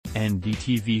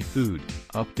NDTV Food,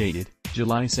 updated,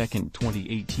 July 2,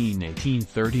 2018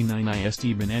 1839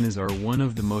 IST. Bananas are one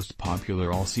of the most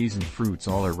popular all-season fruits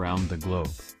all around the globe.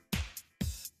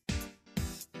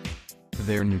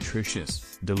 They're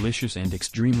nutritious, delicious and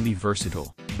extremely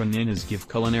versatile. Bananas give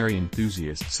culinary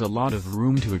enthusiasts a lot of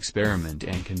room to experiment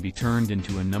and can be turned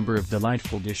into a number of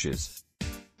delightful dishes.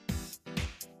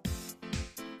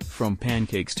 From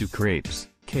pancakes to crepes,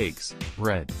 cakes,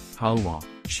 bread, halwa,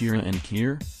 shira and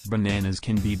kheer, bananas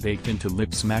can be baked into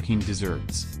lip-smacking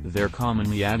desserts. They're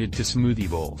commonly added to smoothie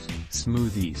bowls,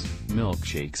 smoothies,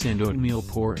 milkshakes and oatmeal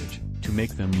porridge, to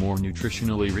make them more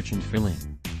nutritionally rich and filling.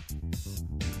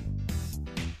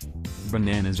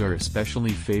 Bananas are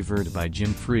especially favored by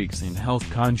gym freaks and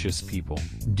health-conscious people,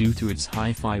 due to its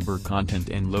high fiber content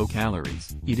and low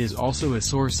calories. It is also a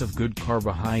source of good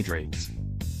carbohydrates.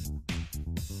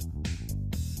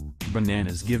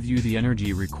 Bananas give you the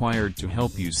energy required to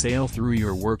help you sail through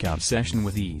your workout session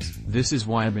with ease. This is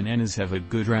why bananas have a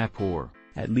good rapport,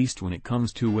 at least when it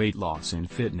comes to weight loss and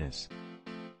fitness.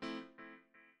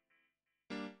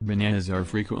 Bananas are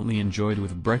frequently enjoyed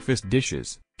with breakfast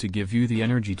dishes, to give you the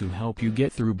energy to help you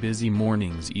get through busy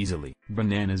mornings easily.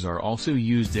 Bananas are also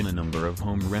used in a number of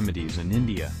home remedies in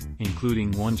India,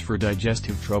 including ones for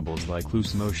digestive troubles like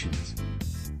loose motions.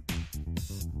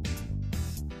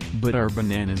 But are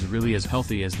bananas really as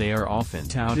healthy as they are often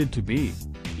touted to be?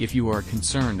 If you are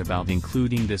concerned about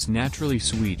including this naturally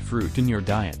sweet fruit in your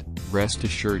diet, rest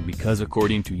assured, because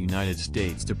according to United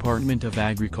States Department of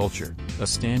Agriculture, a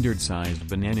standard-sized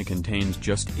banana contains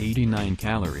just 89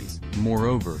 calories.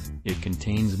 Moreover, it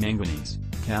contains manganese,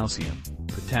 calcium,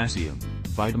 potassium,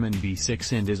 vitamin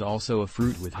B6 and is also a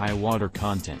fruit with high water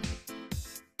content.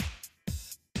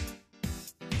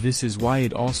 This is why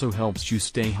it also helps you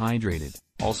stay hydrated.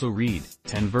 Also read,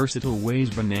 10 versatile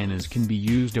ways bananas can be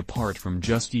used apart from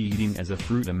just eating as a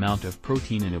fruit. Amount of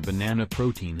protein in a banana.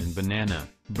 Protein in banana.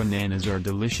 Bananas are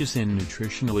delicious and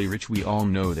nutritionally rich. We all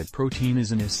know that protein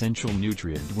is an essential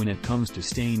nutrient when it comes to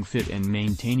staying fit and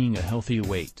maintaining a healthy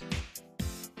weight.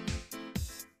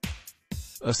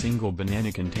 A single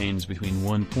banana contains between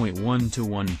 1.1 to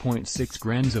 1.6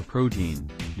 grams of protein,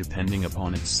 depending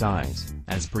upon its size,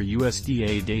 as per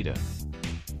USDA data.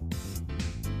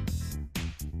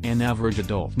 An average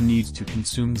adult needs to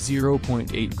consume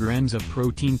 0.8 grams of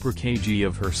protein per kg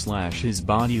of her/his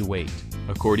body weight,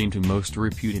 according to most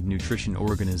reputed nutrition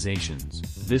organizations.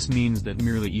 This means that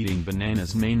merely eating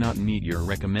bananas may not meet your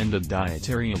recommended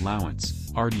dietary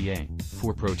allowance, RDA,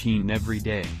 for protein every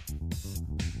day.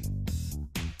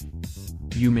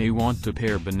 You may want to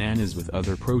pair bananas with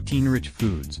other protein-rich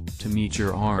foods, to meet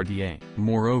your RDA.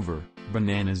 Moreover,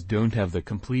 bananas don't have the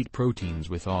complete proteins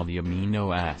with all the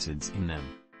amino acids in them.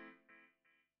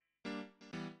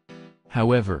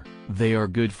 However, they are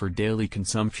good for daily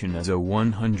consumption, as a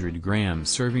 100-gram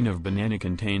serving of banana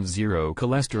contains 0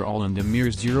 cholesterol and a mere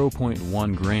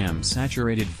 0.1 gram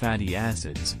saturated fatty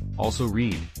acids. Also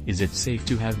read, is it safe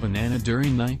to have banana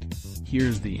during night?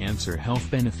 Here's the answer.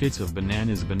 Health benefits of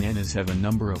bananas. Bananas have a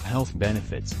number of health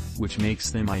benefits, which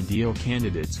makes them ideal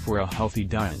candidates for a healthy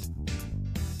diet.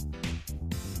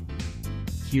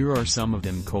 Here are some of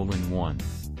them. 1.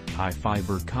 High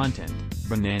fiber content.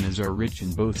 Bananas are rich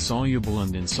in both soluble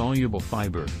and insoluble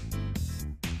fiber.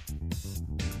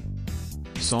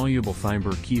 Soluble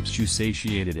fiber keeps you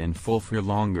satiated and full for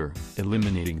longer,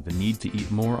 eliminating the need to eat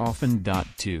more often.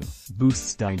 2.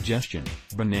 Boosts digestion.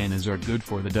 Bananas are good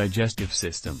for the digestive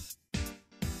system.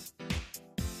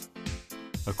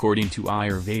 According to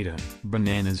Ayurveda,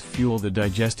 bananas fuel the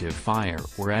digestive fire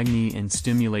or Agni and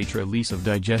stimulate release of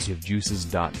digestive juices.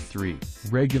 3.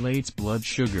 Regulates blood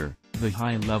sugar. The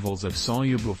high levels of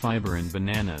soluble fiber in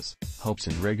bananas helps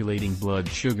in regulating blood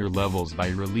sugar levels by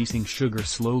releasing sugar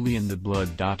slowly in the blood.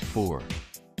 4.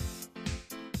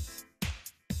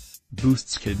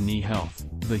 Boosts kidney health.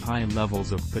 The high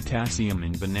levels of potassium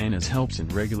in bananas helps in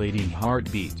regulating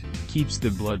heartbeat, keeps the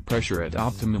blood pressure at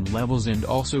optimum levels and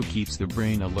also keeps the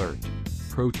brain alert.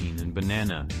 Protein in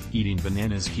banana. Eating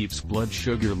bananas keeps blood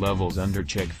sugar levels under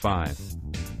check. 5.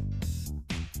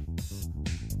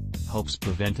 Helps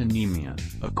prevent anemia.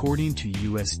 According to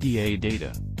USDA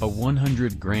data, a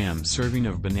 100-gram serving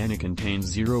of banana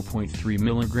contains 0.3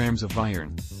 milligrams of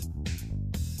iron.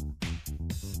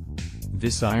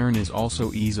 This iron is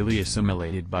also easily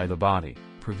assimilated by the body,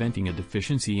 preventing a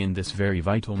deficiency in this very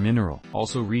vital mineral.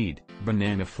 Also read,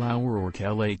 banana flour or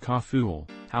kale kaful,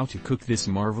 how to cook this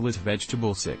marvelous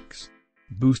vegetable. 6.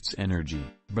 Boosts energy.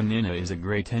 Banana is a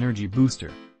great energy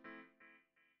booster.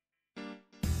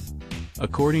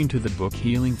 According to the book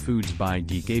Healing Foods by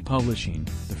DK Publishing,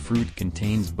 the fruit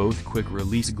contains both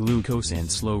quick-release glucose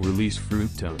and slow-release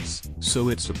fructose, so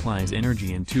it supplies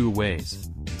energy in two ways.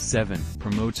 7.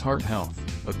 Promotes heart health.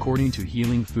 According to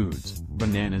Healing Foods,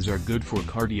 bananas are good for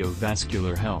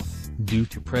cardiovascular health, due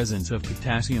to presence of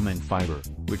potassium and fiber,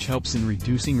 which helps in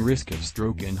reducing risk of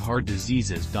stroke and heart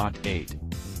diseases. 8.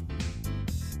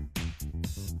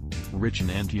 Rich in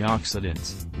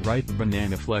antioxidants. Ripe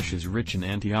banana flesh is rich in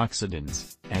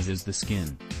antioxidants, as is the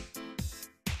skin.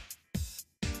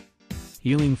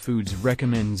 Healing Foods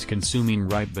recommends consuming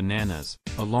ripe bananas,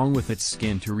 along with its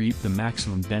skin to reap the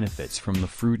maximum benefits from the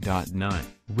fruit. 9.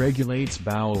 Regulates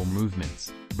bowel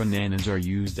movements. Bananas are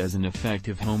used as an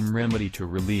effective home remedy to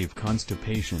relieve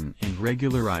constipation and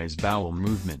regularize bowel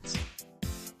movements.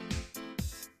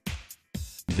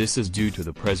 This is due to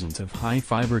the presence of high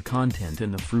fiber content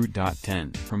in the fruit.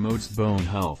 10. Promotes bone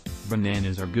health.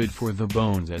 Bananas are good for the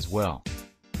bones as well.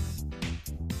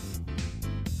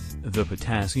 The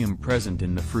potassium present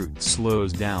in the fruit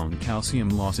slows down calcium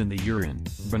loss in the urine.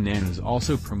 Bananas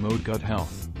also promote gut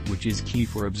health, which is key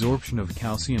for absorption of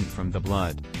calcium from the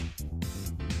blood.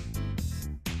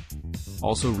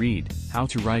 Also read, How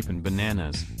to Ripen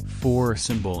Bananas. 4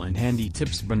 Simple and handy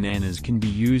tips. Bananas can be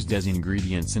used as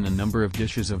ingredients in a number of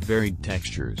dishes of varied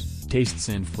textures, tastes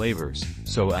and flavors,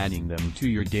 so adding them to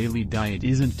your daily diet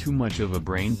isn't too much of a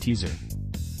brain teaser.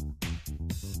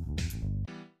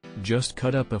 Just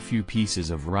cut up a few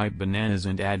pieces of ripe bananas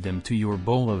and add them to your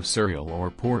bowl of cereal or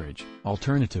porridge.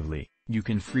 Alternatively, you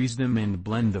can freeze them and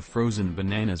blend the frozen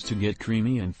bananas to get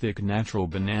creamy and thick natural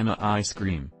banana ice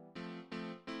cream.